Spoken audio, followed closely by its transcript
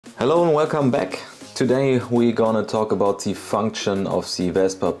Hello and welcome back. Today we're gonna talk about the function of the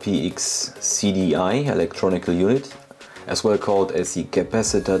Vespa PX CDI electronical unit, as well called as the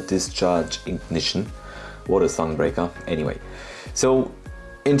capacitor discharge ignition. What a tongue breaker. Anyway, so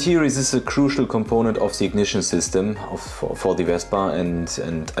in theory this is a crucial component of the ignition system for the Vespa,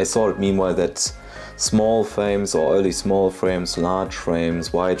 and I saw it meanwhile that small frames or early small frames, large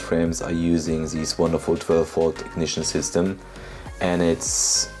frames, wide frames are using this wonderful 12-volt ignition system, and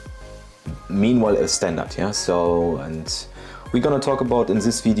it's meanwhile a standard. And we're gonna talk about in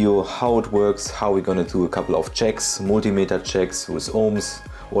this video how it works, how we're gonna do a couple of checks, multimeter checks with ohms,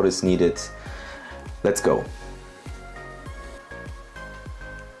 what is needed. Let's go.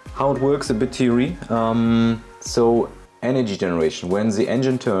 How it works, a bit theory. So energy generation, when the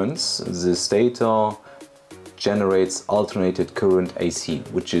engine turns, the stator generates alternated current AC,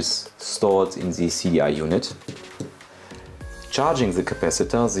 which is stored in the CDI unit. Charging the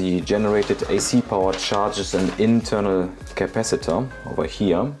capacitor, the generated AC power charges an internal capacitor over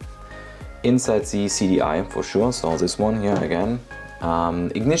here inside the CDI for sure, so this one here again.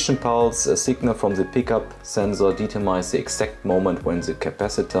 Ignition pulse, a signal from the pickup sensor, determines the exact moment when the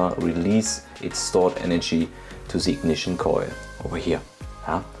capacitor releases its stored energy to the ignition coil over here.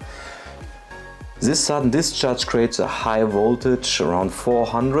 This sudden discharge creates a high voltage around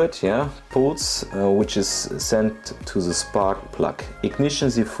 400 volts, which is sent to the spark plug. Ignition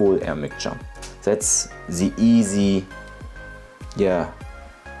the full air mixture. That's the easy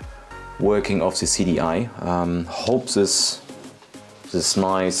working of the CDI. Hope this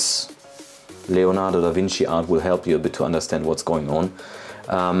nice Leonardo da Vinci art will help you a bit to understand what's going on.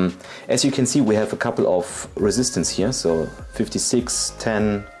 As you can see, we have a couple of resistance here, so 56,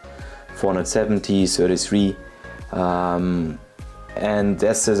 10, 470, 33, and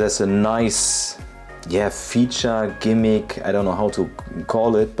there's a nice feature, gimmick, I don't know how to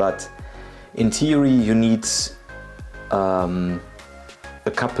call it, but in theory you need a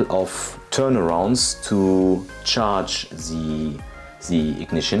couple of turnarounds to charge the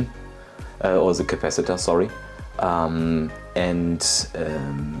ignition or the capacitor, sorry.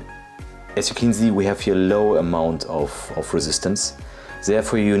 As you can see, we have here low amount of resistance.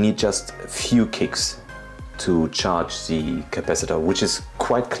 Therefore you need just a few kicks to charge the capacitor, which is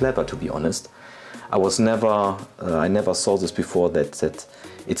quite clever, to be honest. I never saw this before, that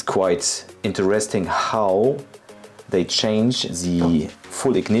it's quite interesting how they change the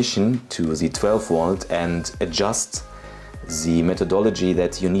full ignition to the 12 volt and adjust the methodology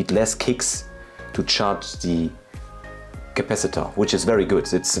that you need less kicks to charge the capacitor, which is very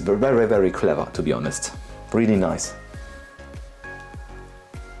good. It's very, very clever, to be honest. Really nice.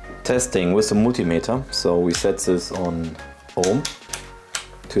 Testing with the multimeter. So we set this on ohm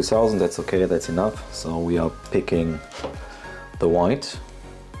 2000, that's okay, that's enough. So we are picking the white.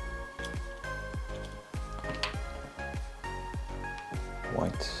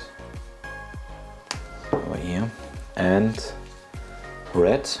 Over here, and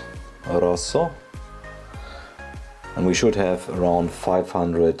red, rosso, and we should have around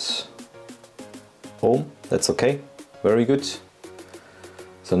 500 ohm. That's okay, very good.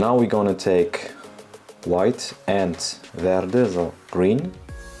 So now we're gonna take white and verde, so green,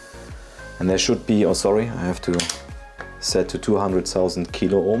 and there should be, oh sorry, I have to set to 200,000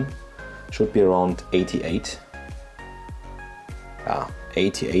 kilo ohm, should be around 88.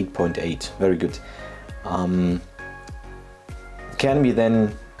 88.8, very good. Can be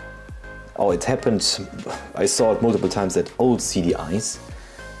then, it happened, I saw it multiple times, that old CDIs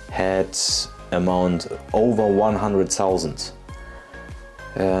had amount over 100,000.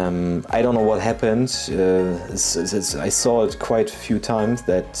 I don't know what happened. I saw it quite a few times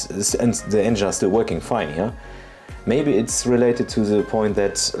that the engine is still working fine. Maybe it's related to the point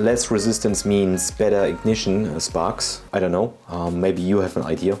that less resistance means better ignition sparks. I don't know. Maybe you have an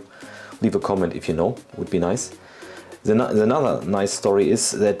idea. Leave a comment if you know. Would be nice. Another nice story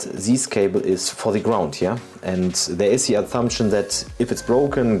is that this cable is for the ground, and there is the assumption that if it's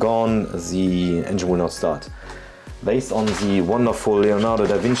broken, gone, the engine will not start. Based on the wonderful Leonardo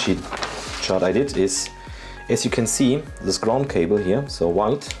da Vinci chart I did, is, as you can see, this ground cable here, so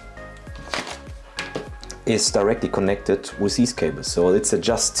white, is directly connected with these cables. So it's a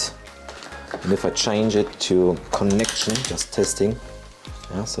just, and if I change it to connection, just testing,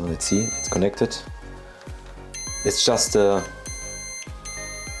 so let's see, it's connected. It's just a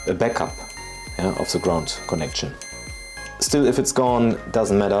backup of the ground connection. Still, if it's gone,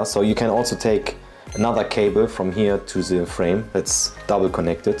 doesn't matter. So you can also take another cable from here to the frame that's double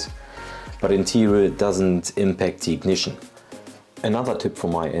connected, but in theory it doesn't impact the ignition. Another tip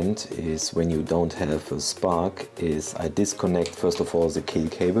from my end is when you don't have a spark is I disconnect first of all the kill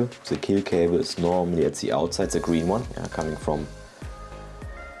cable. The kill cable is normally at the outside, the green one, yeah, coming from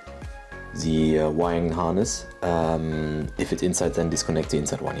the wiring harness. If it's inside, then disconnect the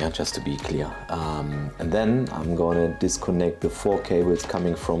inside one, yeah, just to be clear. And then I'm gonna disconnect the 4 cables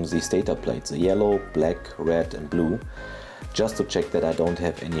coming from the stator plates, the yellow, black, red and blue, just to check that I don't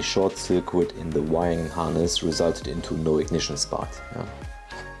have any short circuit in the wiring harness resulted into no ignition spark. Yeah.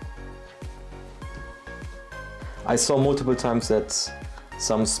 I saw multiple times that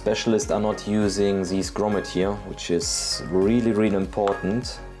some specialists are not using these grommets here, which is really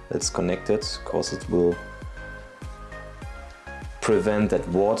important. It's connected because it will prevent that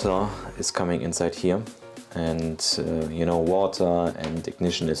water is coming inside here, and you know, water and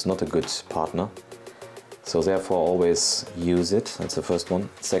ignition is not a good partner. So therefore always use it. That's the first one.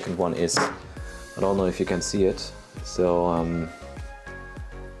 Second one is, I don't know if you can see it, so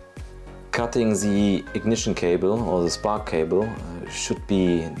cutting the ignition cable or the spark cable should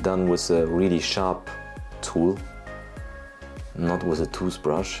be done with a really sharp tool, not with a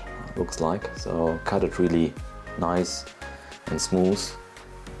toothbrush, looks like. So cut it really nice and smooth.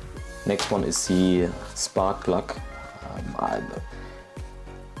 Next one is the spark plug.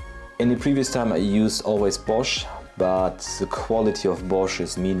 In the previous time I used always Bosch, but the quality of Bosch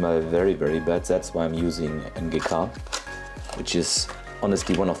is meanwhile very bad. That's why I'm using NGK, which is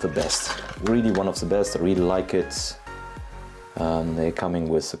honestly one of the best. Really one of the best. I really like it. They're coming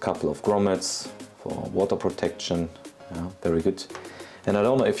with a couple of grommets for water protection. Yeah, very good. And I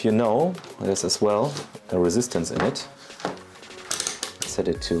don't know if you know, there's as well a resistance in it. Set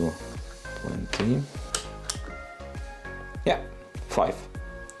it to 20. Yeah, 5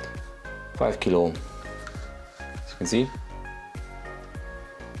 kilo. As you can see.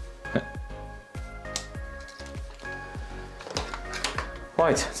 Yeah.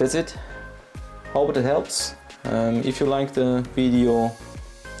 Right, that's it. Hope it helps. If you like the video,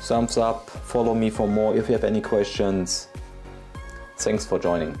 thumbs up, follow me for more if you have any questions. Thanks for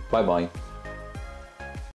joining. Bye bye.